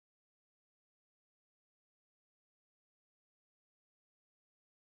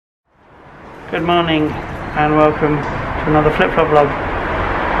Good morning and welcome to another flip-flop vlog.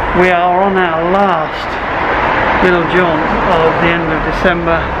 We are on our last little jaunt of the end of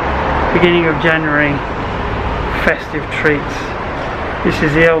December, beginning of January, festive treats. This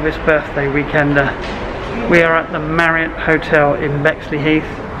is the Elvis birthday weekender. We are at the Marriott Hotel in Bexley-Heath.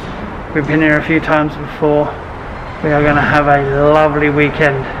 We've been here a few times before. We are going to have a lovely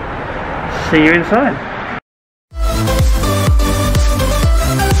weekend. See you inside.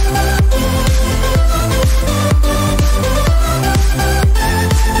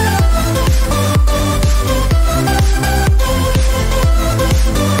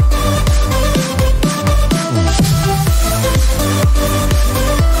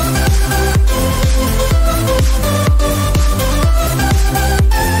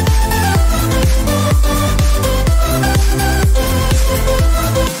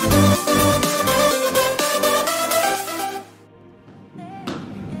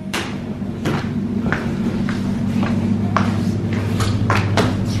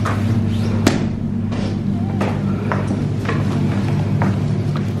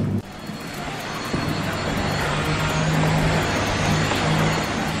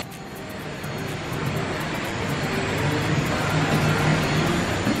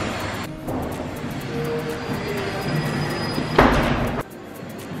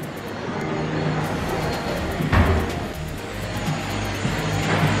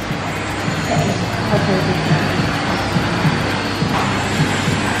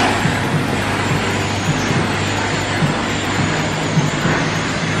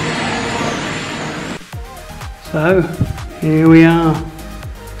 So, here we are,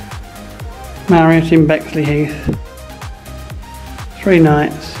 Marriott in Bexley-Heath, 3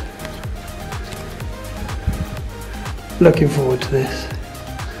 nights. Looking forward to this.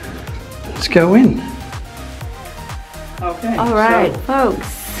 Let's go in. Okay. Alright, so,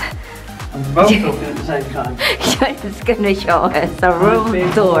 folks. I'm both talking at the same time. John is going to show us a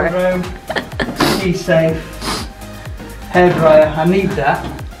room tour. Key safe, hairdryer, I need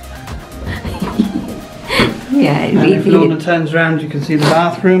that. Yeah, and if Lorna turns around, you can see the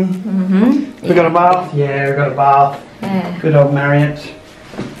bathroom. We got a bath? Yeah, we got a bath. Yeah. Good old Marriott.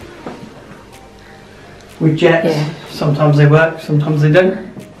 With jets. Yeah. Sometimes they work, sometimes they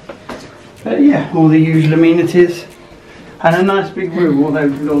don't. But yeah, all the usual amenities. And a nice big room, although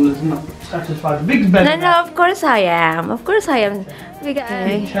Lorna's not satisfied. Big bed. No, of course I am. Of course I am. We got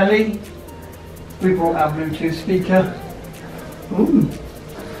big telly. We brought our Bluetooth speaker. Ooh.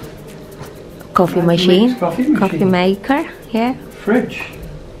 Coffee machine. Coffee maker. Yeah. Fridge.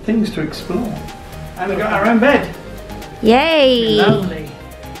 Things to explore. And we got our own bed. Yay! Lovely.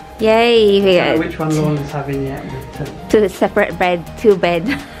 Yay! We got which one Lorna's having yet? 2 separate bed, 2 bed.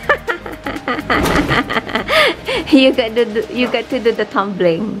 You got to do the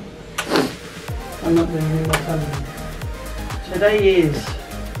tumbling. I'm not doing the tumbling. Today is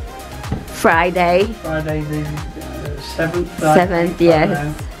Friday. Friday the 7th. 7th,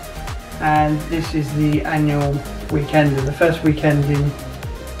 yes. And this is the annual weekend. And the first weekend in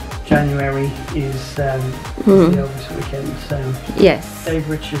January is the Elvis weekend. So yes. Dave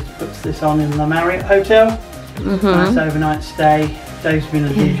Richards puts this on in the Marriott Hotel. Nice overnight stay. Dave's been a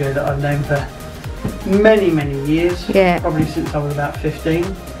DJ that I've known for many years. Yeah. Probably since I was about 15.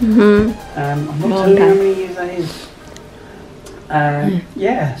 I'm not telling you how many years that is.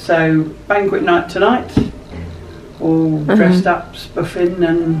 Yeah. So banquet night tonight. All dressed up, spiffing,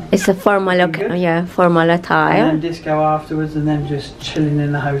 and it's a formal attire. And then disco afterwards, and then just chilling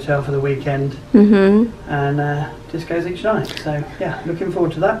in the hotel for the weekend. And discos each night. So yeah, looking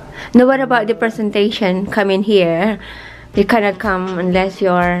forward to that. Now, what about the presentation? Coming here, you cannot come unless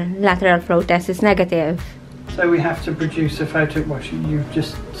your lateral flow test is negative. So we have to produce a photo. Well, you've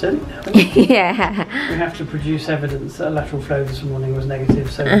just said it, haven't you? Yeah. We have to produce evidence that a lateral flow this morning was negative.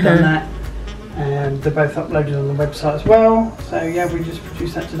 So we've done that. And they're both uploaded on the website as well. So yeah, we just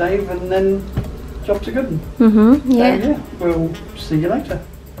produced that today, and then job to good. Yeah. So, yeah, we'll see you later.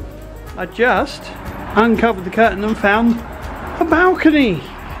 I just uncovered the curtain and found a balcony.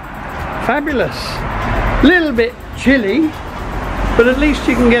 Fabulous. Little bit chilly, but at least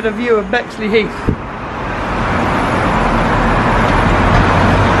you can get a view of Bexley-Heath.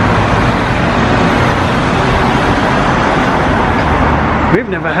 We've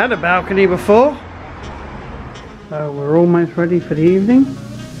never had a balcony before, so we're almost ready for the evening,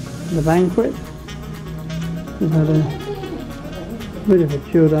 the banquet. We've had a bit of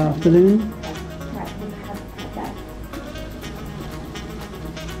a chilled afternoon.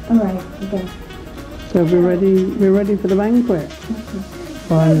 Alright, okay. So we're ready for the banquet.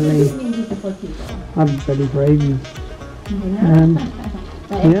 Finally. I'm ready for ages.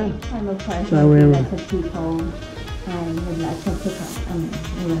 Yeah. I'm a person So we're lots of people with lots of pickup.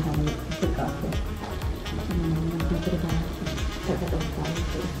 We will have a lot of pickup.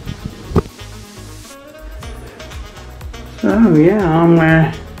 Oh yeah, I'm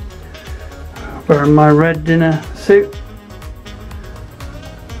wearing my red dinner suit.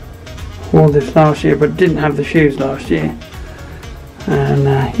 Wore this last year, but didn't have the shoes last year. And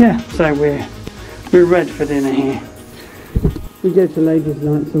yeah, so we're red for dinner here. We go to ladies'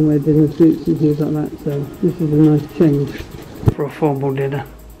 nights and wear dinner suits and things like that, so this is a nice change for a formal dinner.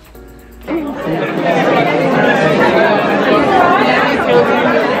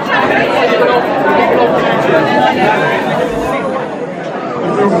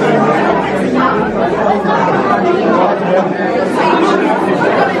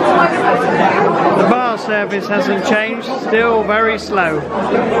 The bar service hasn't changed, still very slow.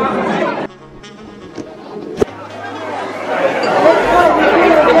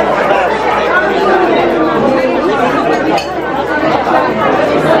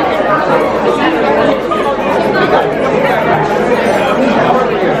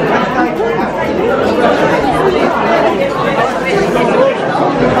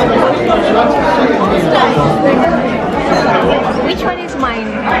 Which one is mine?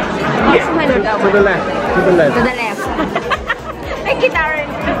 This one or that one? To the left. To the left. To the left. I guitar.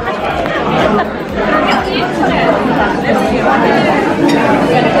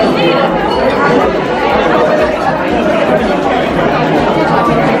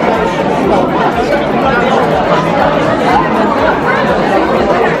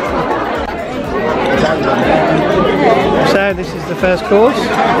 So this is the first course.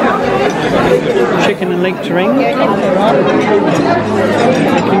 Chicken and leek terrine.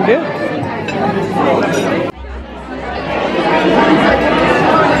 Looking good.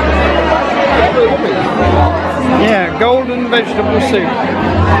 Yeah, golden vegetable soup.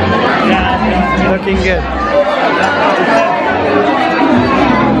 Looking good.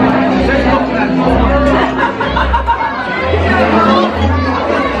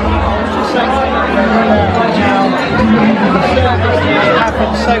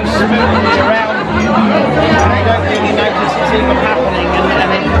 Happens so smoothly around you, you don't really notice it's even happening,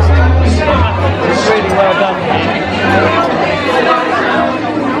 and it just happens. It's really well done.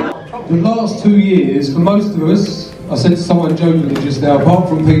 The last 2 years, for most of us, I said to someone jokingly just now, apart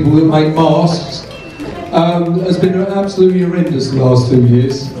from people that make masks, has been absolutely horrendous the last 2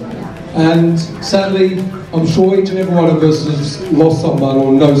 years. And sadly, I'm sure each and every one of us has lost someone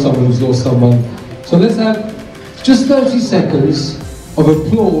or know someone who's lost someone. So let's have just 30 seconds of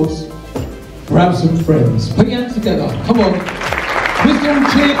applause for absent friends. Put your hands together, come on. Whistle and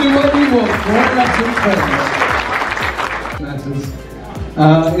cheer, do whatever you want for our absent friends. Matters.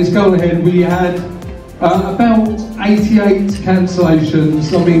 It's going ahead. We had about 88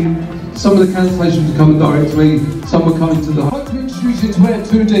 cancellations. I mean, some of the cancellations are coming direct to me, some are coming to the... I'd like to introduce you to our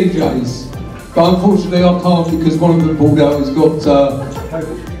 2 DJs, but unfortunately I can't because one of them pulled out has got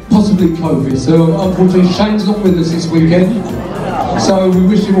possibly COVID. So unfortunately Shane's not with us this weekend, so we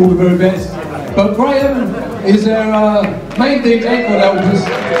wish him all the very best. But Graham is our main DJ for Elvis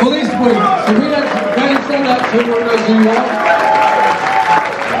for this week. So we have to stand up to everyone knows who you are.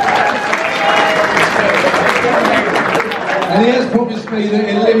 And he has promised me that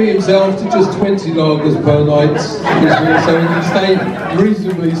he'll limit himself to just 20 lagers per night this week, so he can stay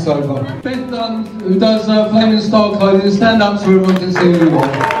reasonably sober. Ben Dunn, who does Flaming Star Clothing, stand up so everyone can see who you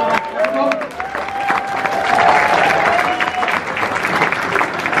are.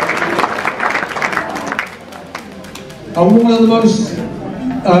 I'm one of the most,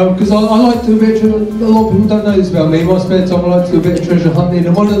 because I like to do a bit of, a lot of people don't know this about me, in my spare time I like to do a bit of treasure hunting,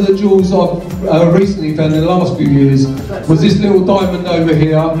 and one of the jewels I've recently found in the last few years was this little diamond over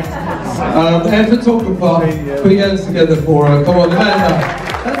here. And photographer, put your hands together for her, come on Amanda.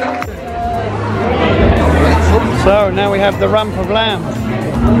 So now we have the rump of lamb.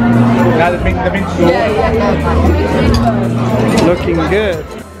 Looking good.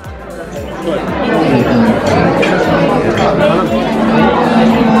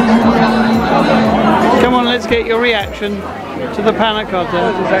 Come on, let's get your reaction to the panna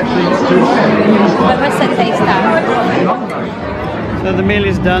cotta. What was the taste of? So the meal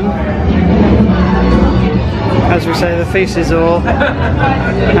is done. As we say, the feast is all.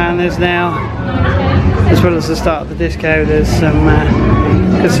 And there's now, as well as the start of the disco, there's some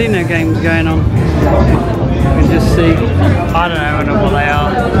casino games going on. You can just see, I don't know what they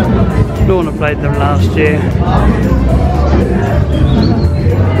are. Lorna played them last year.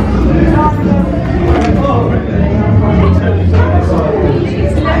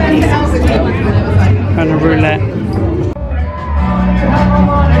 And a roulette.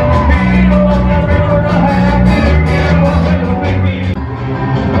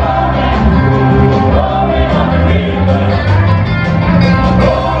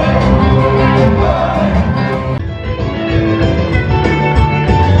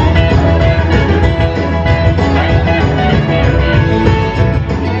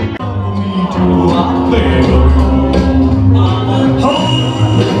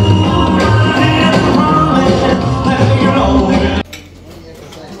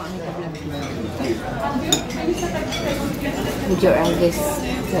 this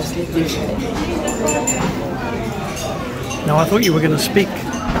Presley t-shirt. No, I thought you were going to speak.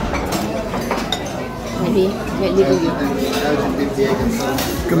 Maybe do you?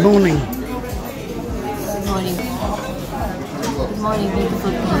 Good morning. Good morning. Good morning,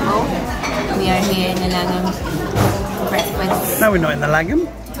 beautiful people. We are here in the Langham for breakfast. No, we're not in the Langham.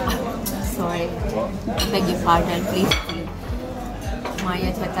 Sorry. I beg your pardon, please.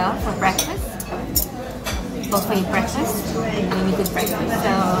 Marriott Hotel for breakfast. Buffet breakfast. Really good breakfast.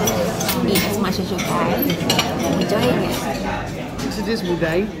 So eat as much as you can. Enjoying it. It's a dismal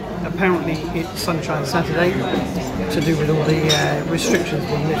day. Apparently it's Sunshine Saturday to do with all the restrictions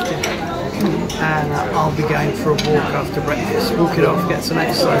being lifted. And I'll be going for a walk after breakfast. Walk it off, get some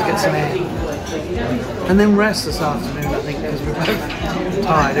exercise, get some air. And then rest this afternoon, I think, because we're both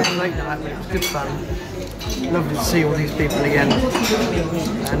tired. It was late night, but it was good fun. Lovely to see all these people again.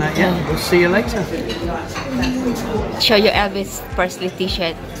 And yeah, we'll see you later. Show your Elvis Presley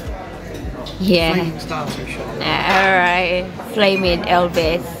t-shirt. Yeah. Flaming Star t-shirt. Alright. Flaming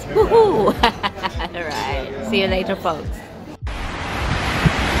Elvis. Woohoo! Alright. See you later, folks.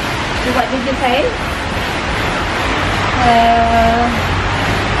 What did you say?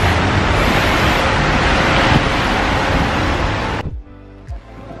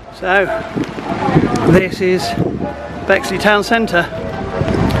 So, this is Bexley Town Centre.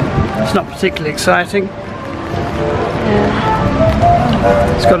 It's not particularly exciting.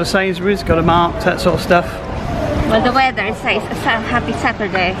 It's got a Sainsbury's, it's got a Marks, that sort of stuff. Well, the weather says a happy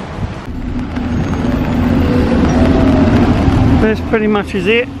Saturday. This pretty much is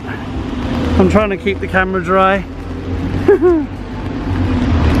it. I'm trying to keep the camera dry.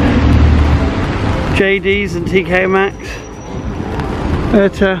 JD's and TK Maxx.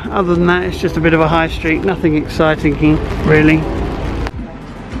 But other than that, it's just a bit of a high street, nothing exciting here, really.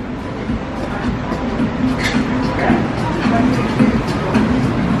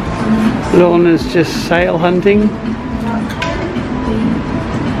 Lorna's just sail hunting.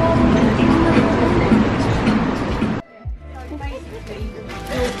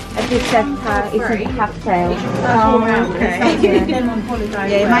 It's a half sale. Oh, okay.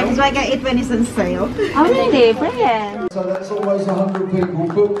 Yeah, you might as well get it when it's on sale. Oh, really? Brilliant. So that's almost 100 people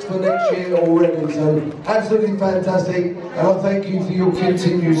booked for next year already, so absolutely fantastic, and I thank you for your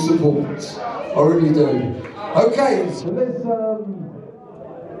continued support. I really do. Okay, so let's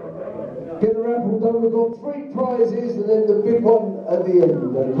get the raffle done. We've got 3 prizes and then the big one at the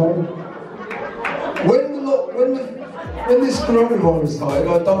end, okay? When this coronavirus started,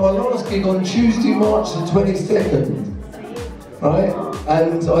 I'd done my last gig on Tuesday, March the 22nd, right?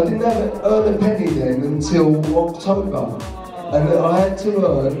 And I didn't earn a penny then until October. And I had to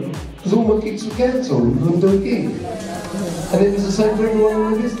earn, because all my gigs were cancelled, I couldn't do a gig. And it was the same for everyone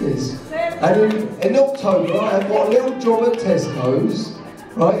in the business. And in October, I had got a little job at Tesco's,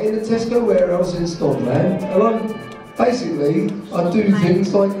 right, in the Tesco warehouse in Scotland. And basically, I do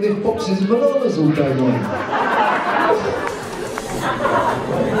things like lift boxes of bananas all day long.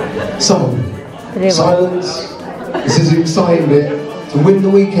 So, silence. This is an exciting bit to win the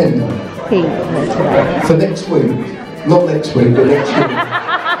weekend for next week. Not next week, but next week.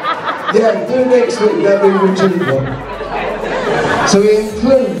 Yeah, do next week, that'll be even cheaper. So it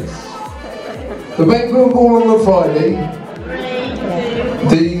includes the banquet ball on the Friday,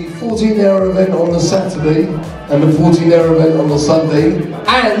 the 14-hour event on the Saturday, and the 14-hour event on the Sunday,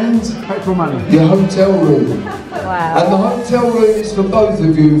 and your hotel room. Wow. And the hotel room is for both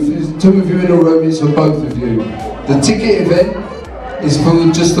of you. If there's 2 of you in a room, it's for both of you. The ticket event is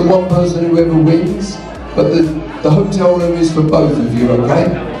for just the one person whoever wins, but the hotel room is for both of you, okay?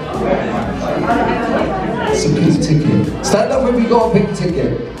 It's a big ticket. Stand up if you got a big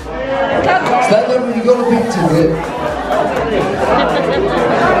ticket. Stand up if you got a big ticket.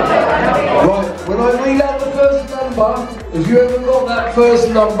 Right, when I read out the first number, if you ever got that first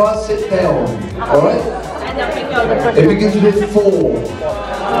number, sit down, alright? It begins with 4.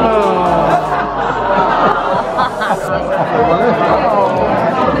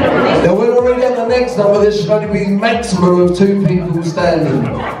 Now when I read out the next number, there should only be a maximum of 2 people standing.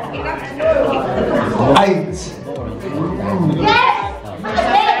 8.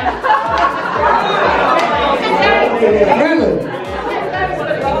 Really?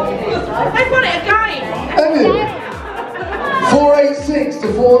 I've got it again. Have you? 486 to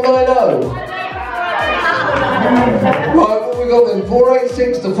 490. Right, what we got then?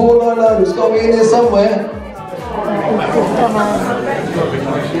 486 to 490. It's got to be in there somewhere.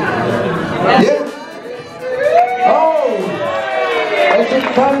 Yeah? Oh! There's a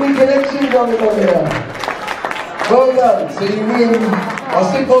family connection going on here. Well done. So you win. I'll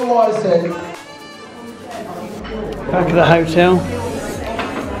stick on what I said. Back at the hotel.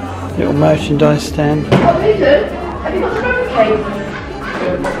 Little merchandise stand. Oh, they do? Have you got the road cake?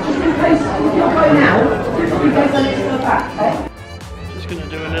 Just in case you're not going out, just in case I need to go back, eh? Just going to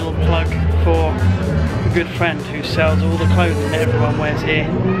do a little plug for a good friend who sells all the clothing that everyone wears here.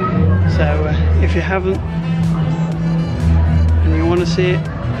 So if you haven't and you want to see it,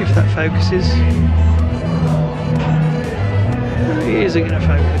 if that focuses, it isn't going to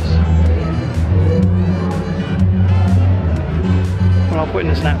focus. Well, I'll put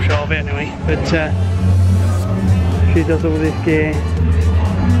in a snapshot of it anyway, but she does all this gear,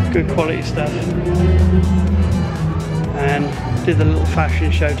 good quality stuff, and did the little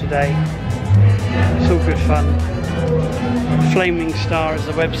fashion show today. It's all good fun. Flaming Star is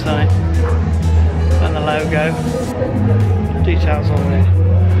the website and the logo, details on there.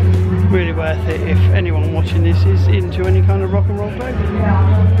 Really worth it if anyone watching this is into any kind of rock and roll clothing.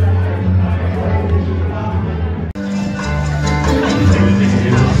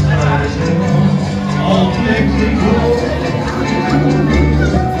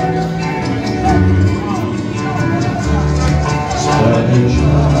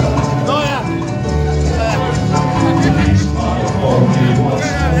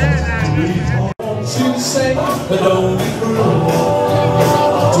 She'll say, but don't be cruel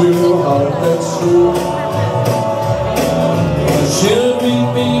to your heart that's true. She'll meet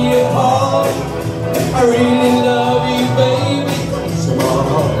me at home. I really love you, baby. So my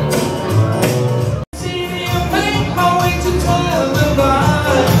heart. See me and make my way to toil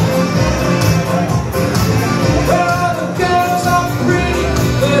divine. Well, the girls are pretty,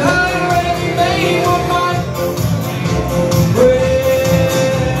 but I already made my mind.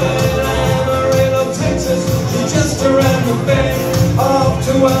 Just around the bend, off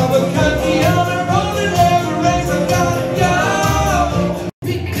to Albuquerque on a rolling Everest. I gotta go.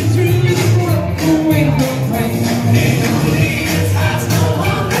 Because really broke away the rain. Don't leave this house no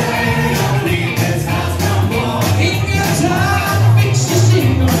more. Don't leave this house no more. Ain't got time to fix your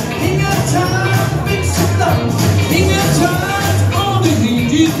signal. Ain't got time to fix the love. Ain't got time to all the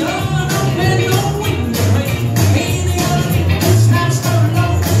things you done. Open no window pane. Ain't gonna leave this house no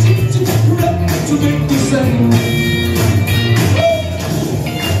longer. Seems to corrupt to make the same.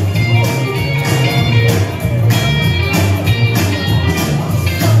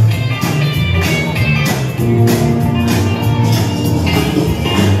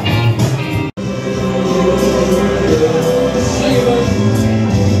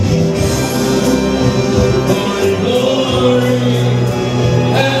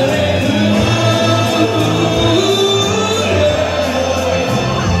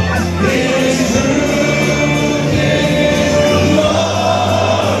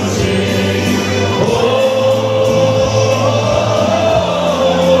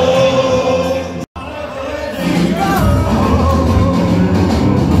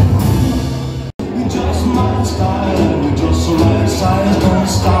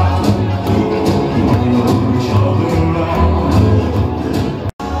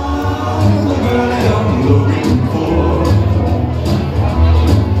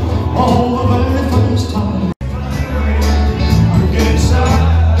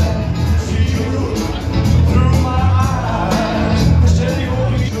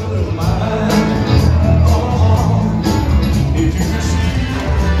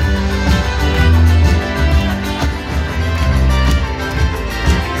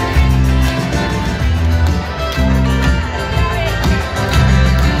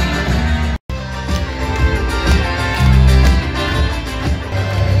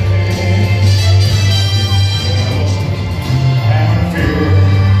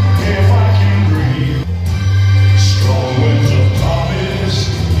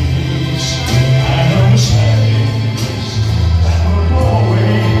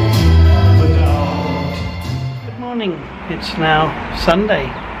 It's now Sunday,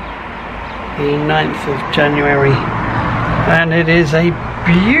 the 9th of January, and it is a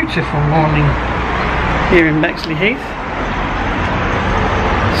beautiful morning here in Bexley Heath.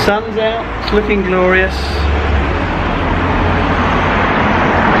 Sun's out, it's looking glorious.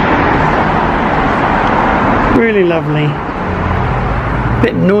 Really lovely.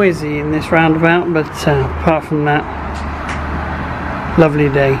 Bit noisy in this roundabout, but apart from that, lovely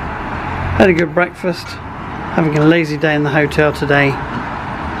day. Had a good breakfast. Having a lazy day in the hotel today,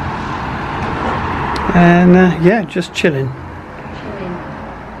 and yeah, just chilling.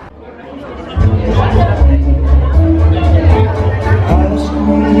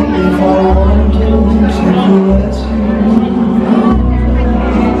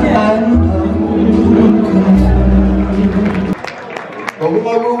 But what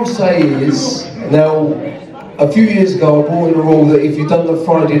I will say is, now, a few years ago I brought in a rule that if you'd done the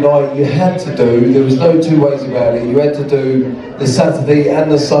Friday night, you had to do, there was no two ways about it, you had to do the Saturday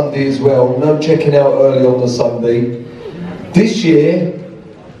and the Sunday as well, no checking out early on the Sunday. This year,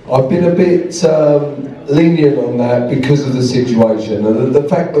 I've been a bit lenient on that because of the situation, and the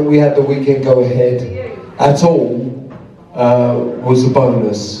fact that we had the weekend go ahead at all was a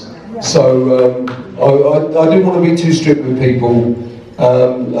bonus. So I didn't want to be too strict with people,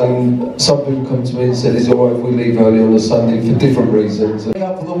 and some people come to me and said, is it alright if we leave early on a Sunday for different reasons. For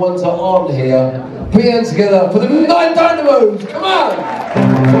the ones that aren't here, put your hands together for the Midnight Dynamos, come on!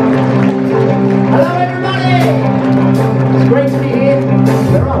 Hello everybody! It's great to be here.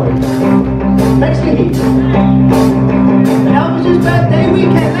 Where are we? Next week. Elvis's birthday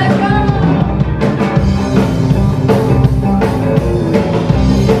weekend, let's go!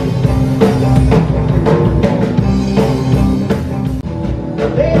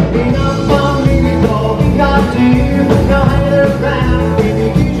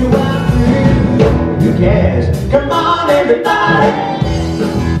 Come on, everybody!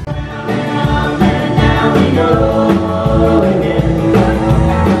 Now we go again.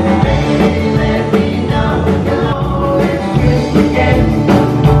 Baby, let me know. Let's twist again,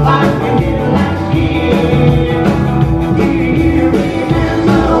 like we did last year. Do you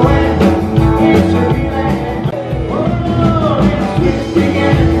remember when it's really? Oh, let's twist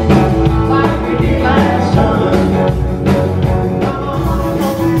again, like we did last summer.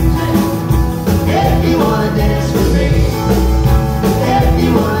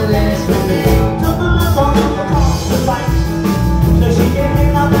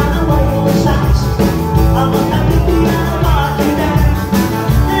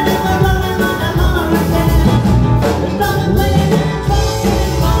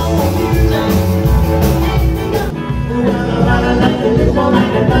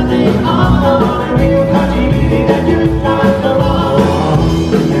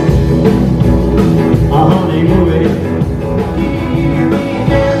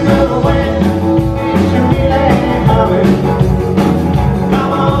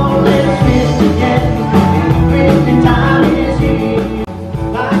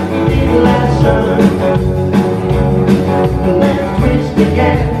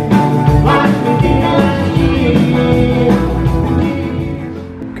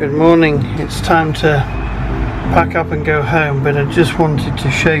 Good morning, it's time to pack up and go home, but I just wanted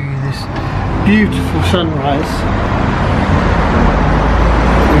to show you this beautiful sunrise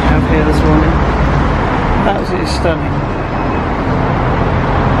we have here this morning. Absolutely stunning.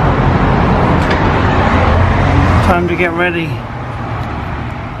 Time to get ready